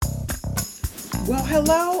Well,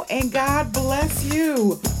 hello and God bless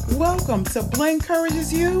you. Welcome to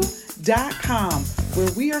BlaencouragesYou.com,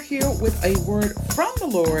 where we are here with a word from the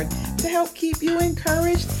Lord to help keep you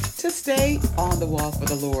encouraged to stay on the wall for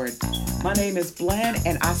the Lord. My name is Blaine,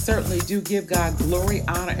 and I certainly do give God glory,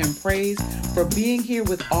 honor, and praise for being here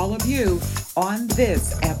with all of you on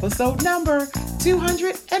this episode number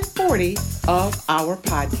 240 of our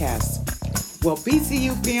podcast. Well,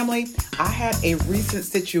 BCU family, I had a recent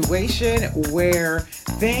situation where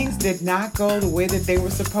things did not go the way that they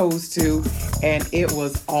were supposed to, and it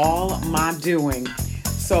was all my doing.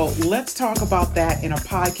 So let's talk about that in a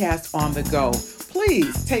podcast on the go.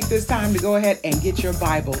 Please take this time to go ahead and get your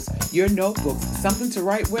Bibles, your notebooks, something to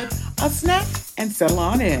write with, a snack, and settle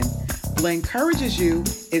on in. Blaine Encourages You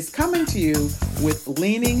is coming to you with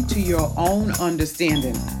leaning to your own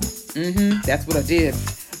understanding. That's what I did.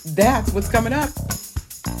 That's what's coming up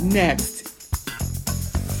next.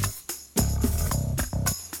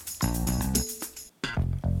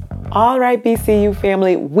 All right, BCU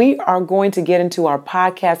family, we are going to get into our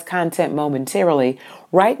podcast content momentarily.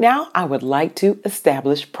 Right now, I would like to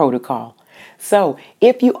establish protocol. So,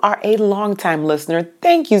 if you are a longtime listener,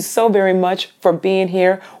 thank you so very much for being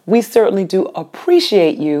here. We certainly do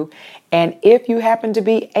appreciate you. And if you happen to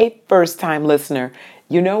be a first-time listener,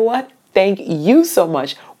 you know what? Thank you so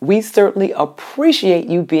much. We certainly appreciate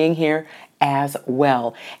you being here as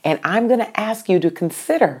well. And I'm going to ask you to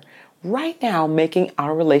consider right now making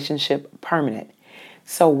our relationship permanent.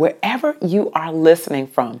 So wherever you are listening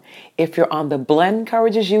from, if you're on the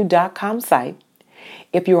BlaenCouragesYou.com site,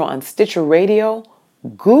 if you're on Stitcher Radio,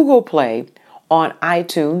 Google Play, on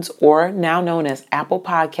iTunes, or now known as Apple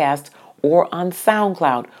Podcasts, or on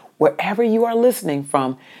SoundCloud, wherever you are listening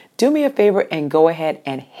from, do me a favor and go ahead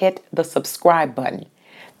and hit the subscribe button.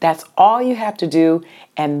 That's all you have to do,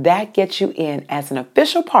 and that gets you in as an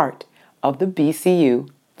official part of the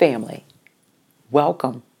BCU family.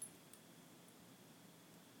 Welcome.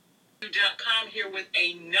 .com here with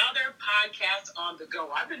another podcast on the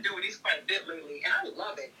go. I've been doing these quite a bit lately, and I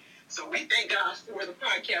love it. So we thank God for the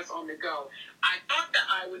podcast on the go. I thought that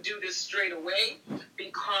I would do this straight away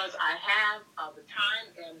because I have the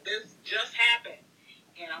time, and this just happened.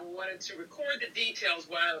 And I wanted to record the details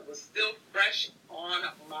while it was still fresh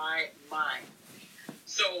on my mind.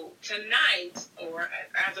 So tonight, or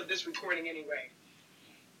as of this recording anyway,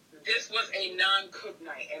 this was a non-cook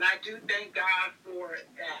night, and I do thank God for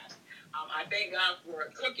that. I thank God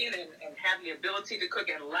for cooking and having the ability to cook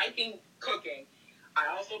and liking cooking. I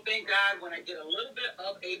also thank God when I get a little bit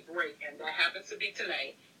of a break, and that happens to be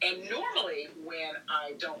tonight. And normally when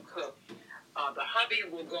I don't cook, the hubby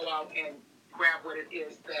will go out and grab what it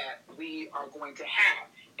is that we are going to have.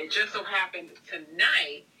 It just so happened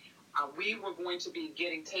tonight, we were going to be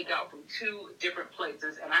getting takeout from two different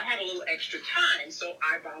places, and I had a little extra time, so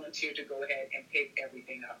I volunteered to go ahead and pick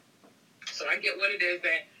everything up. So I get what it is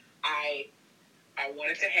that I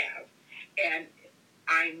wanted to have, and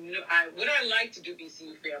what I like to do,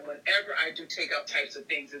 BCU fam, whenever I do takeout types of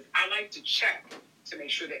things, is I like to check to make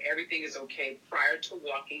sure that everything is okay prior to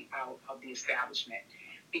walking out of the establishment,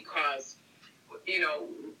 because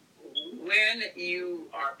when you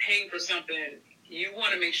are paying for something, you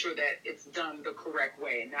want to make sure that it's done the correct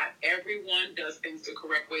way. Not everyone does things the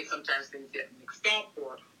correct way. Sometimes things get mixed up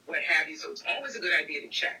or what have you. So it's always a good idea to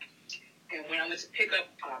check. And when I went to pick up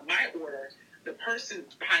my order, the person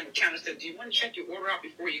behind the counter said, "Do you want to check your order out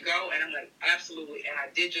before you go?" And I'm like, "Absolutely." And I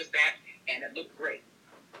did just that, and it looked great.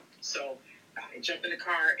 So I jumped in the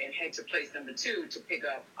car and head to place number 2 to pick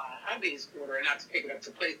up hubby's order, and not to pick it up,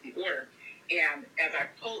 to place the order. And as I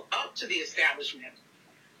pull up to the establishment,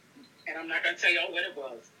 and I'm not going to tell y'all what it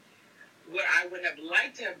was, what I would have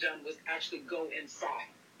liked to have done was actually go inside.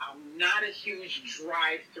 I'm not a huge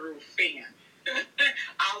drive-through fan.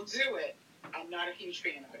 I'll do it. I'm not a huge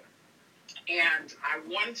fan of it. And I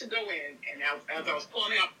wanted to go in, and as I was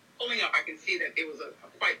pulling up, I could see that there was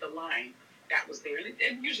quite the line that was there. And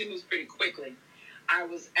it usually moves pretty quickly. I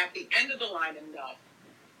was at the end of the line enough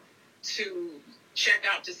to check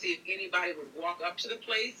out to see if anybody would walk up to the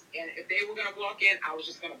place, and if they were going to walk in, I was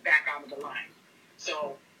just going to back out of the line.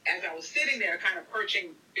 So as I was sitting there kind of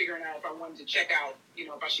perching, figuring out if I wanted to check out,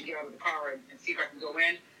 if I should get out of the car and see if I can go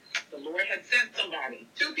in, the Lord had sent somebody,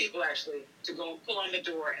 2 people actually, to go and pull on the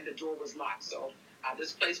door, and the door was locked. So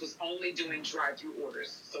this place was only doing drive-through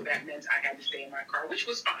orders, so that meant I had to stay in my car, which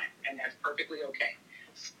was fine, and that's perfectly okay.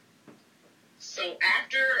 So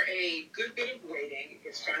after a good bit of waiting,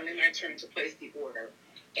 it's finally my turn to place the order.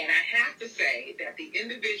 And I have to say that the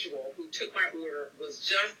individual who took my order was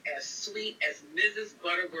just as sweet as Mrs.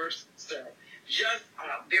 Butterworth's syrup. just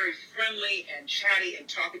very friendly and chatty and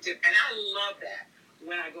talkative. And I love that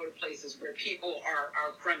when I go to places where people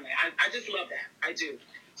are friendly. I just love that. I do.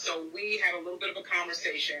 So we had a little bit of a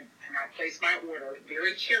conversation, and I placed my order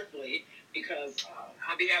very carefully because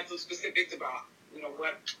hubby had some specifics about,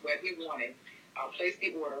 what he wanted. I placed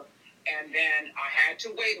the order, and then I had to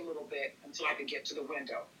wait a little bit until I could get to the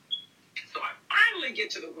window. So I finally get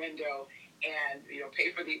to the window and,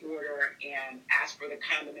 pay for the order and ask for the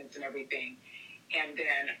condiments and everything. And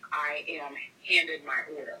then I am handed my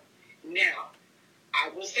order. Now, I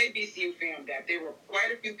will say, BCU fam, that there were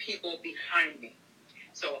quite a few people behind me.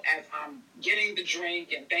 So as I'm getting the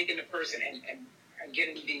drink and thanking the person and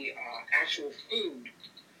getting the actual food,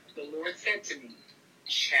 the Lord said to me,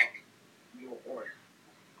 check your order.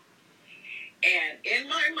 And in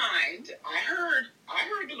my mind, I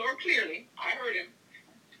heard the Lord clearly. I heard him.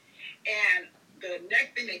 And the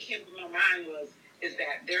next thing that came to my mind is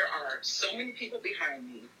that there are so many people behind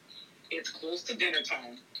me. It's close to dinner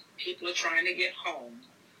time. People are trying to get home.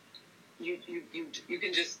 You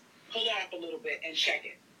can just pull off a little bit and check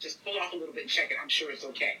it. Just pull off a little bit and check it. I'm sure it's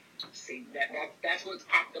okay. See, that's what's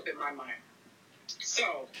popped up in my mind.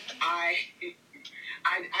 So I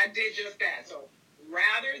did just that. So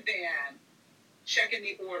rather than checking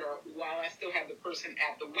the order while I still have the person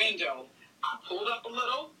at the window, I pulled up a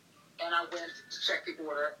little and I went to check the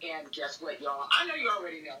order. And guess what, y'all? I know you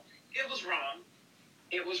already know. It was wrong.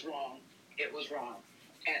 It was wrong. It was wrong.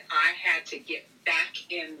 And I had to get back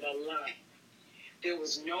in the line. There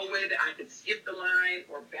was no way that I could skip the line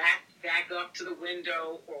or back up to the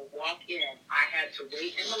window or walk in. I had to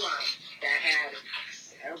wait in the line that had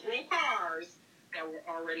several cars that were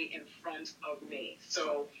already in front of me.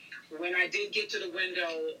 So when I did get to the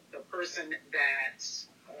window, the person that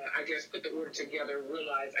I guess put the order together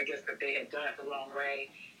realized, I guess, that they had done it the wrong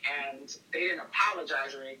way. And they didn't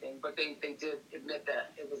apologize or anything, but they did admit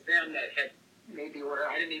that it was them that had made the order.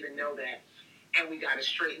 I didn't even know that. And we got it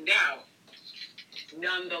straightened out.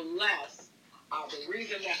 Nonetheless, the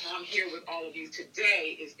reason that I'm here with all of you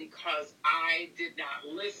today is because I did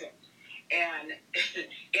not listen. And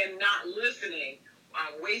in not listening,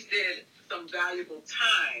 I wasted some valuable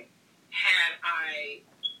time had I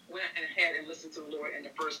went ahead and listened to the Lord in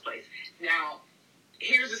the first place. Now,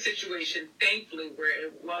 here's a situation, thankfully, where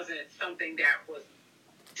it wasn't something that was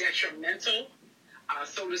detrimental,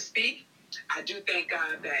 so to speak. I do thank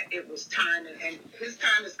God that it was time, and his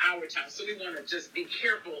time is our time. So we want to just be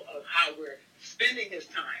careful of how we're spending his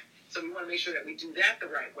time. So we want to make sure that we do that the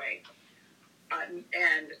right way. I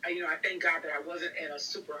thank God that I wasn't in a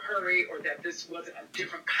super hurry or that this wasn't a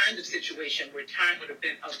different kind of situation where time would have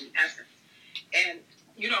been of the essence. And,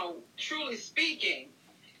 truly speaking,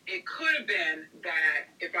 it could have been that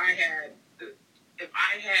if I had,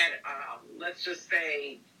 let's just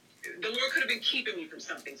say, the Lord could have been keeping me from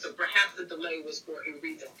something. So perhaps the delay was for a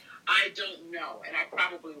reason. I don't know, and I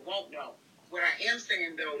probably won't know. What I am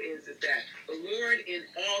saying, though, is that the Lord in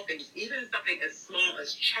all things, even something as small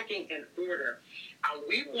as checking an order,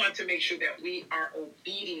 we want to make sure that we are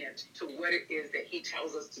obedient to what it is that he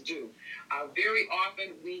tells us to do. Very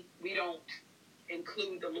often, we don't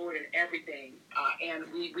include the Lord in everything, and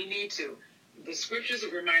we need to. The scriptures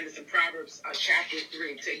will remind us in Proverbs chapter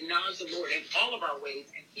 3 to acknowledge the Lord in all of our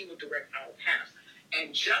ways, and he will direct our paths.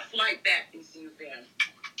 And just like that, BCU fam,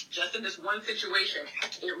 just in this one situation,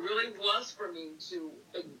 it really was for me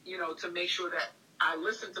to make sure that I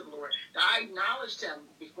listened to the Lord. Now, I acknowledged him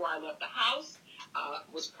before I left the house,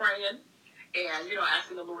 was praying, and,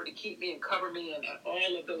 asking the Lord to keep me and cover me and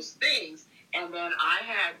all of those things. And then I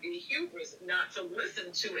had the hubris not to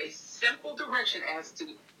listen to a simple direction as to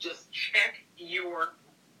just check your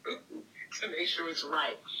food to make sure it's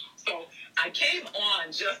right. So I came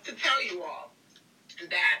on just to tell you all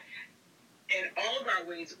that in all of our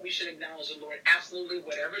ways, we should acknowledge the Lord, absolutely,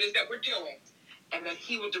 whatever it is that we're doing, and then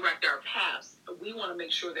he will direct our paths. But we want to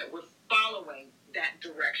make sure that we're following that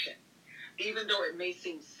direction. Even though it may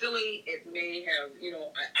seem silly, it may have,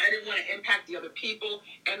 I didn't want to impact the other people,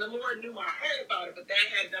 and the Lord knew my heart about it, but that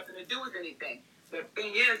had nothing to do with anything. The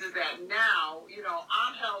thing is that now,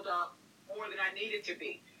 I'm held up more than I needed to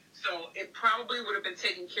be. So it probably would have been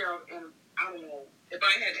taken care of in, I don't know, if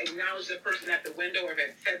I had acknowledged the person at the window, or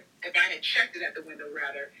if I had checked it at the window,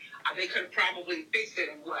 rather, they could have probably fixed it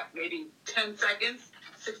in maybe 10 seconds,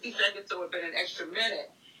 60 seconds, so it would have been an extra minute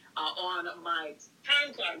on my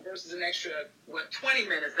time clock versus an extra, 20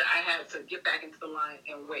 minutes that I had to get back into the line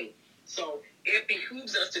and wait. So it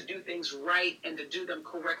behooves us to do things right and to do them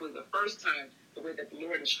correctly the first time, the way that the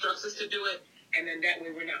Lord instructs us to do it, and then that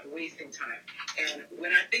way we're not wasting time. And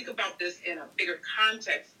when I think about this in a bigger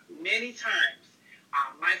context, many times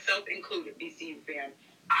myself included, BCU fam,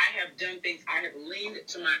 I have done things, I have leaned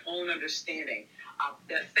to my own understanding.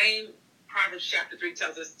 That same Proverbs chapter 3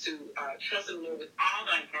 tells us to trust in the Lord with all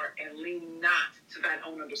thine heart and lean not to thine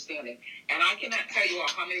own understanding. And I cannot tell you all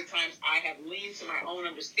how many times I have leaned to my own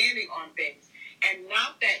understanding on things. And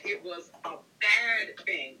not that it was a bad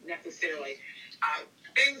thing necessarily.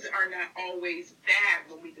 Things are not always bad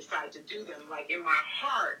when we decide to do them. Like in my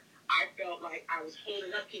heart, I felt like I was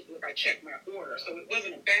holding up people if I checked my order. So it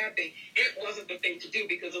wasn't a bad thing. It wasn't the thing to do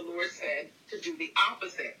because the Lord said to do the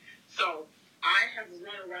opposite. So I have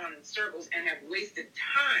run around in circles and have wasted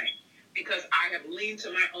time because I have leaned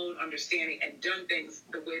to my own understanding and done things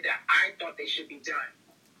the way that I thought they should be done.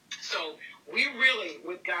 So we really,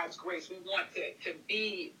 with God's grace, we want to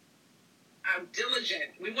be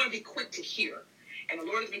diligent. We want to be quick to hear. And the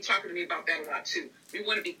Lord has been talking to me about that a lot too. We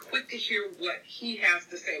want to be quick to hear what he has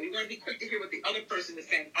to say. We want to be quick to hear what the other person is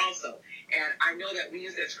saying also. And I know that we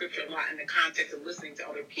use that scripture a lot in the context of listening to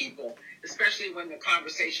other people, especially when the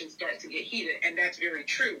conversation starts to get heated. And that's very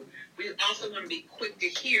true. We also want to be quick to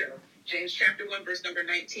hear, James chapter 1, verse number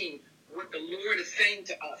 19, what the Lord is saying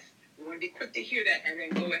to us. We want to be quick to hear that and then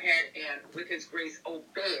go ahead and, with his grace,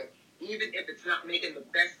 obey it, even if it's not making the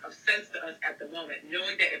best of sense to us at the moment,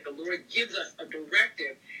 knowing that if the Lord gives us a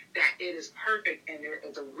directive, that it is perfect and there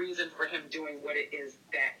is a reason for him doing what it is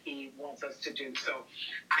that he wants us to do. So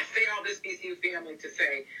I say all this, BCU family, to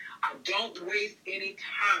say, don't waste any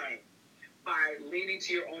time by leaning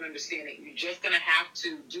to your own understanding. You're just going to have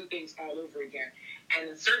to do things all over again. And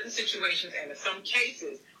in certain situations and in some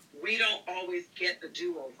cases, we don't always get the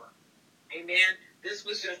do-over. Amen. This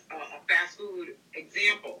was just a fast food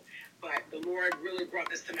example, but the Lord really brought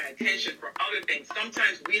this to my attention for other things.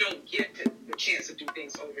 Sometimes we don't get the chance to do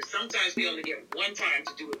things over. Sometimes we only get one time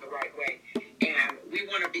to do it the right way. And we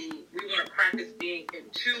want to practice being in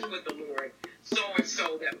tune with the Lord so much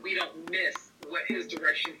so that we don't miss what his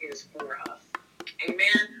direction is for us.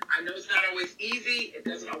 Amen. I know it's not always easy. It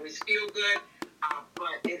doesn't always feel good.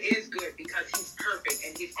 But it is good because he's perfect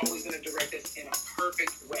and he's always going to direct us in a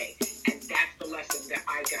perfect way. And that's the lesson that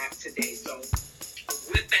I got today. So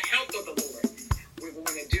with the help of the Lord, we're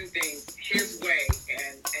going to do things his way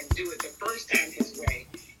and do it the first time his way.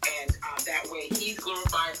 And that way he's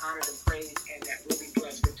glorified, honored, and praised, and that we'll be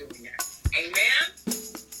blessed for doing that. Amen?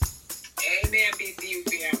 Amen, BCU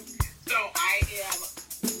fam. So I am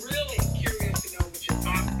really curious to know what your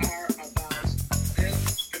thoughts are about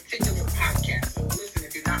this particular podcast. So listen,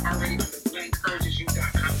 if you're not already on the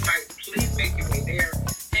BlankEncouragesYou.com site, please make your way there.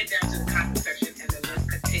 Head down to the comment section and then let's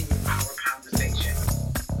continue our conversation.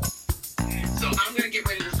 So I'm going to get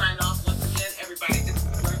ready to sign off. Once again, everybody, this is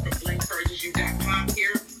Glenn from BlankEncouragesYou.com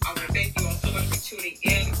here. I want to thank you all so much for tuning in.